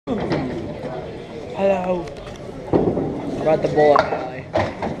Hello. About the bullet alley.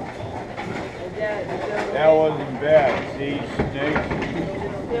 That wasn't bad. See, snakes.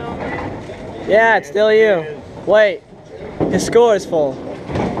 Yeah, it's still you. Wait, his score is full.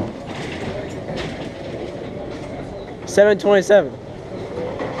 727.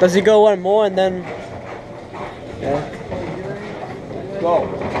 Does he go one more and then? Yeah. Go.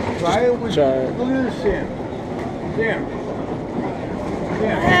 Try it with. Try it. Look at this, Sam. Sam.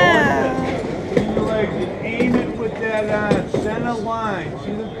 Use your legs and aim it with that center line.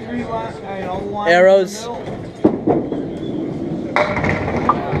 See the three lines? Arrows.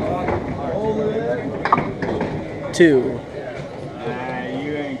 Over there. 2.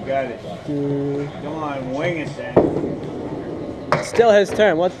 You ain't got it. Come on, wing it then. Still his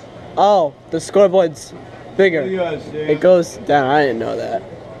turn. What? Oh, the scoreboard's bigger. It goes down. I didn't know that.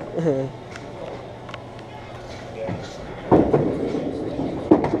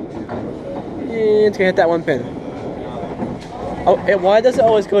 It's gonna hit that one pin. Oh, why does it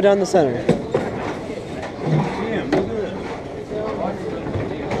always go down the center?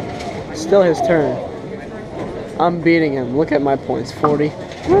 Still his turn. I'm beating him. Look at my points. 40.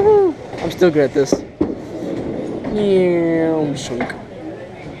 Woohoo! I'm still good at this. Yeah, shunk.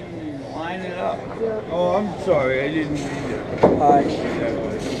 Line it up. Oh, I'm sorry. I didn't mean to. Hi.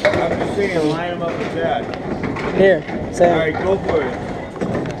 I'm just saying, line them up with that. Here, Sam. All right, go for it.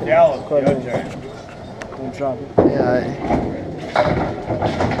 Dallas, your turn. Don't drop it. Yeah.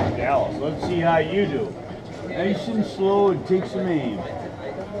 Dallas, let's see how you do. Nice and slow and take some aim.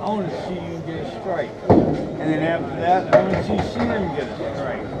 I want to see you get a strike. And then after that, I want to see Sam get a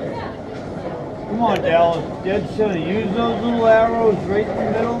strike. Come on, Dallas. Dead center. Use those little arrows right in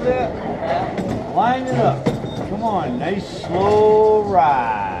the middle there. Line it up. Come on. Nice slow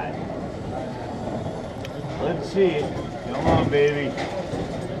ride. Let's see it. Come on, baby.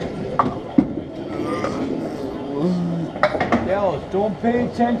 Dallas, don't pay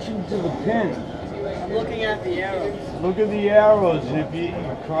attention to the pin. I'm looking at the arrows. Look at the arrows, and if you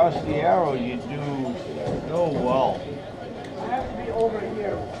cross the arrow, you do so well. I have to be over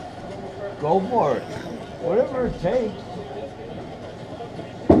here. Go for it. Whatever it takes.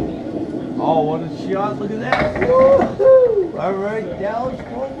 Oh, what a shot. Look at that. Woohoo! All right, Dallas,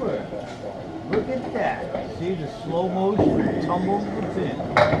 go for it. Look at that. See the slow motion tumble of the pin.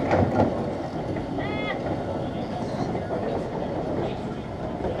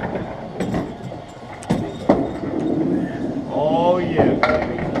 Oh, yeah,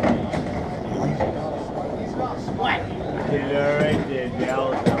 baby. Get that right there,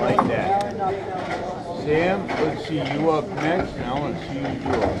 Dallas. I like that. Sam, let's see you up next. And I want to see you do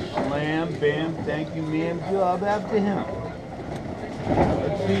a slam, bam, thank you, ma'am job after him.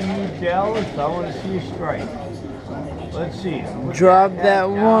 Let's see you, Dallas. I want to see you strike. Let's see. Drop that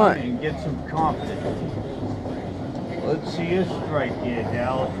one. And get some confidence. Let's see you strike here,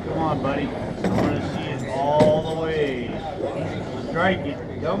 Dallas. Come on, buddy. I want to see it all the way. Strike it.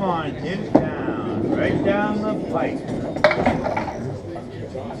 Come on, hit it down. Right down the pipe.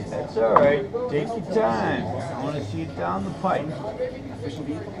 That's all right. Take your time. I want to see it down the pipe.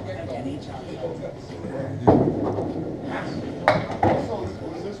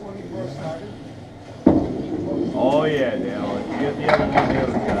 Oh yeah, Dallas. You get the other one the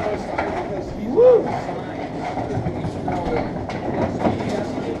other side. Woo!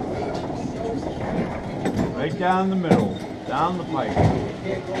 Right down the middle. Down the pipe.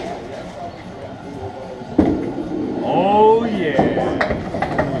 Oh yeah.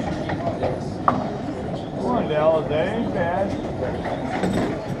 Come on, Dallas, that ain't bad.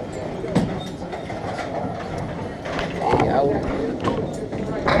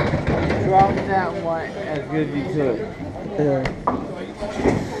 Drop that one as good as you could.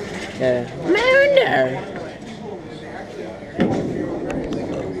 Yeah. No.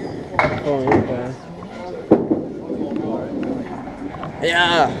 Oh, okay.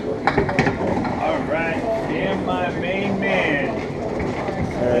 Yeah. All right, Sam, my main man.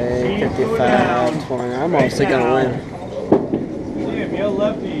 55, 20. I'm mostly gonna win. Sam, you're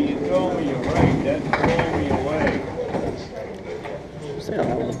lefty, you throw me your right. That's throwing me away. Say that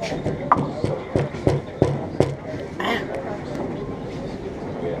one.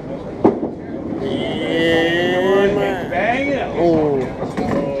 Yeah, bang it. Oh.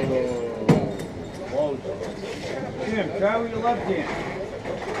 Sam, try with your left hand.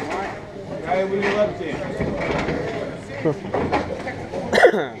 Try it with your left hand.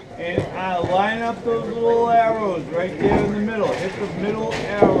 And line up those little arrows right there in the middle. Hit the middle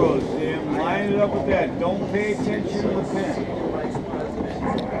arrows, Sam. Line it up with that. Don't pay attention to the pin.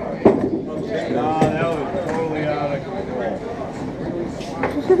 No, that was totally out of control.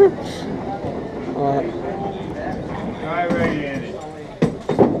 Try right-handed.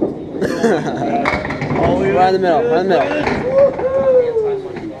 Right in the middle, right in the middle.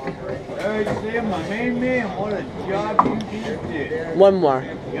 Alright, Sam, my main man, what a job you just did. One more.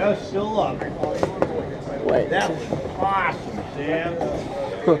 You're still up. Wait. That was awesome, Sam.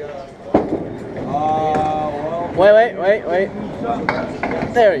 Well, Wait.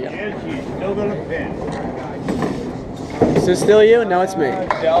 There you go. yes, she's still gonna pin. Is this still you? No, it's me.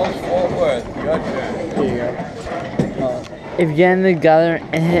 Dallas Fort Worth, your turn. Here you go. If getting the gutter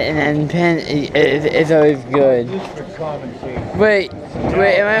and hit an end pin is always good. Just for commentating. Wait,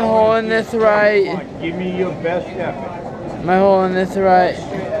 am I holding this right? Come on, give me your best effort. Am I holding this right?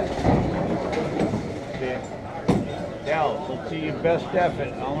 Dallas, let's see your best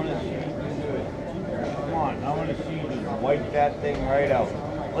effort. I want to see you do it. Come on, I want to see you just wipe that thing right out.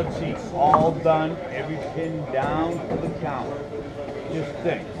 Let's see, all done, every pin down to the count. Just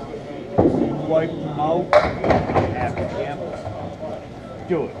think. You wipe them out, happy camper.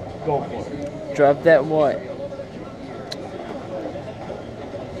 Do it. Go for it. Drop that what?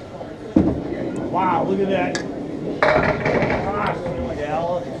 Wow, look at that. Awesome,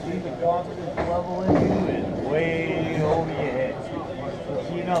 Dallas. See the confidence level in you is way over your head. Let's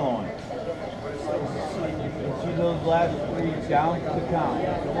see another one. Let's see those last three down to the count.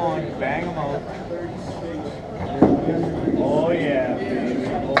 Come on, bang them out. Oh yeah, baby.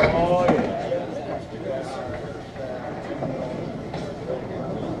 Oh yeah.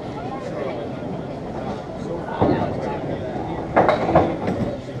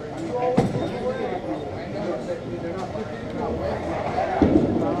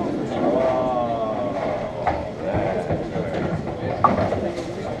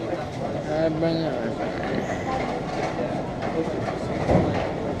 Bring it on.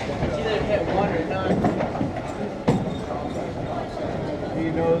 He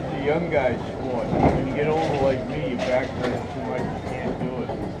knows the young guy's sport. When you get older like me, your back hurts too much, you can't do it.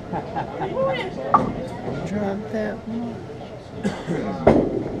 Drop that one.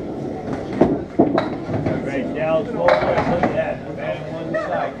 Right, Dallas, go away. Look at that. Bang one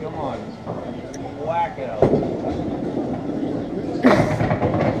side. Come on. Whack it out.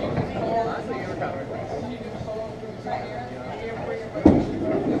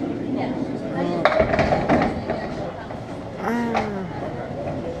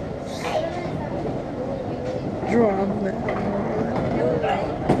 Drop that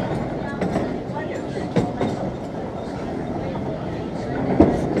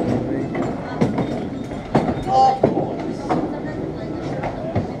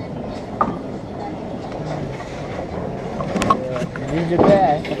Use your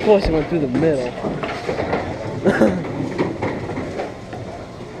back. Of course, it went through the middle.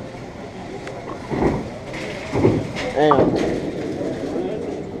 Hang on.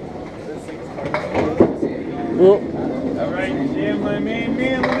 Oh, Alright, Sam, my main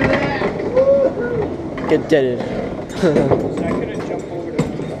man, look at that. get deaded.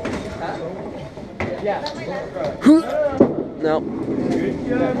 No. Good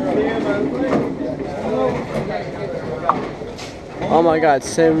job, Sam. I like Oh my god,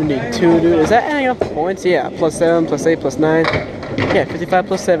 72, dude. Is that adding up the points? Yeah, plus 7, plus 8, plus 9. Yeah, 55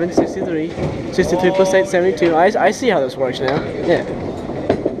 plus 7, 63. 63 plus 8, 72. I see how this works now. Yeah.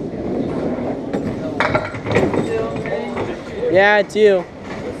 Yeah, it's you.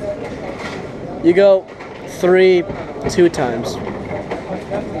 You go 3, 2 times.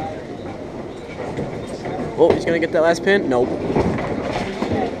 Oh, he's gonna get that last pin? Nope.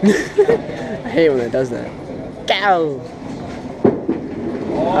 I hate when it does that. Go!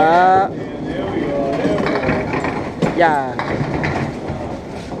 Yeah.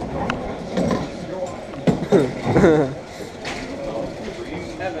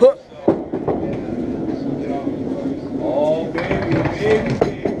 Oh,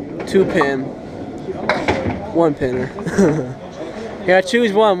 baby. 2 pin. 1 pinner. You gotta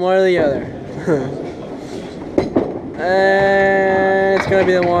choose one or the other. And it's gonna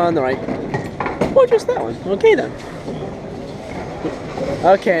be the one on the right. Or just that one. Okay then.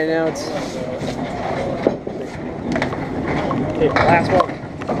 Okay, now it's... Okay, last one.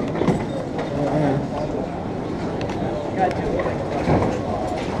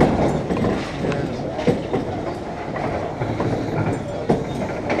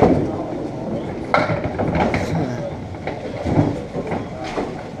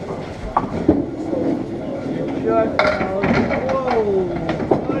 Whoa,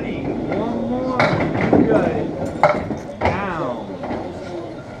 buddy. One more. You got it. Down.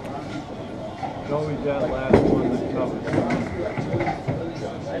 It's always that last one that's toughest.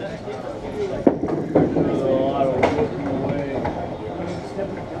 There's a lot of whipping away.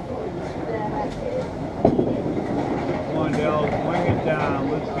 Come on, Dell, swing it down.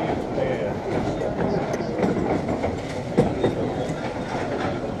 Let's see it there.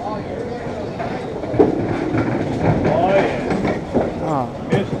 Oh, yeah. Oh.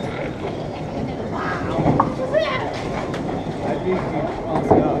 Missed it. I think he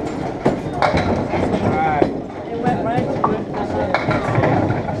pumped up. All right. It went right to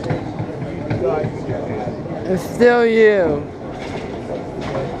It's still you.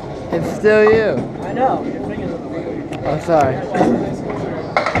 It's still you. I know. Your finger's on the way. Oh, sorry.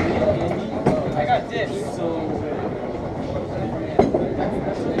 I got this. So.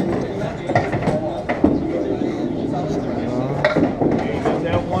 You got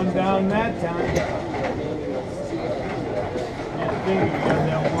that one down that time. I think you got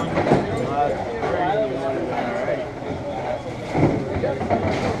that one.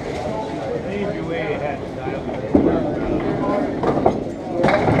 Leave your way ahead.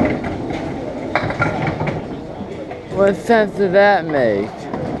 What sense does that make?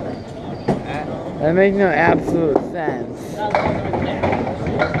 That makes no absolute sense.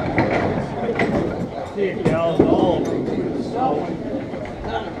 See it, Dell's all over.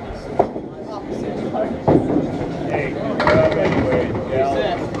 Hey, good job anyway, Dell.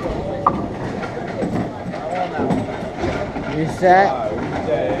 You set?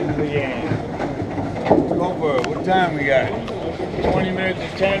 Reset into the game. Let's go for it. What time we got? 20 minutes to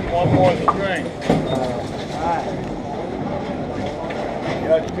 10, one more string.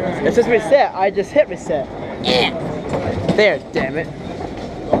 Your turn. It says reset. I just hit reset. There, damn it.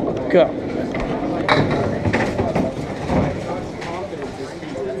 Go.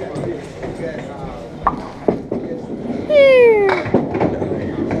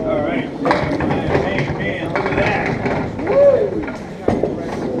 All right. Hey, man, look at that.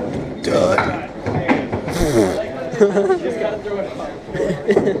 Just gotta throw it up.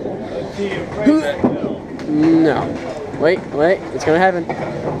 Let's see if Frank will. No. Wait, it's gonna happen.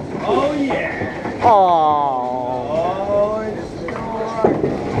 Oh, yeah. Oh, Oh, it's still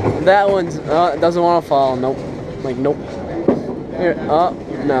rocking. that one's doesn't want to fall. Nope. Like nope. Here,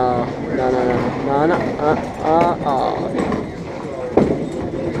 no. Oh.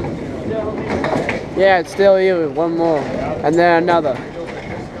 Yeah, it's still you. One more, and then another.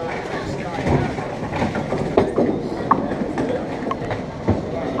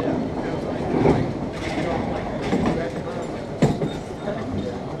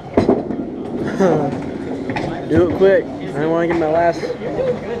 Do it quick. I don't want to get my last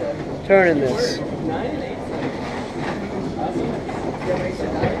turn in this.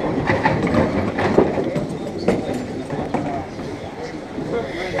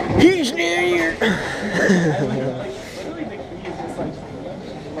 He's near here.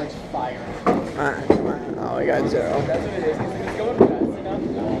 Oh, we got 0.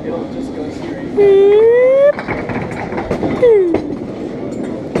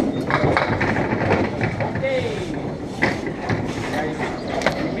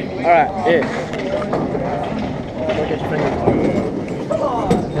 Alright, it.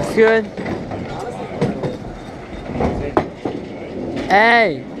 That's good.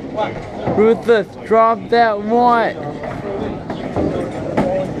 Hey! Ruthless, drop that one!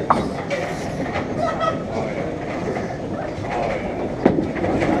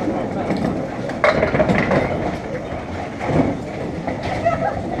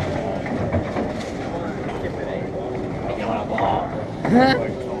 Huh?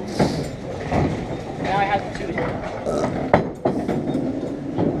 Now I have to choose.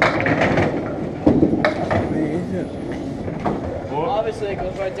 Obviously, it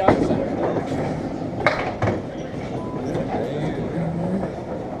goes right down the center.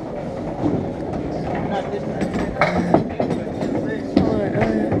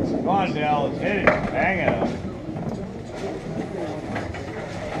 Come on, Dell. Let's hit it. Hang it up.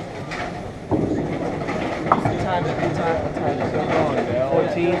 Time. Come on, Dell.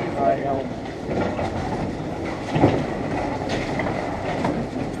 14. Alright,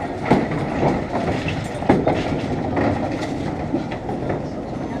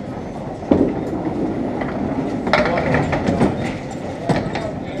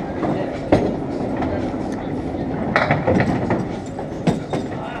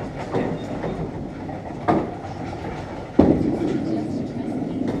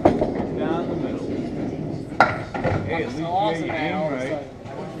 Down the middle. Hey, at least you awesome, get your man, all aim of a right. sudden.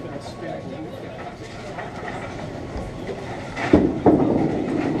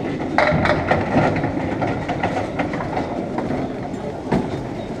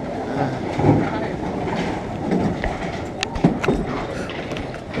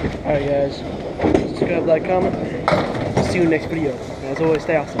 Alright guys, subscribe, like, comment. See you next video. As always,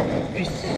 stay awesome. Peace.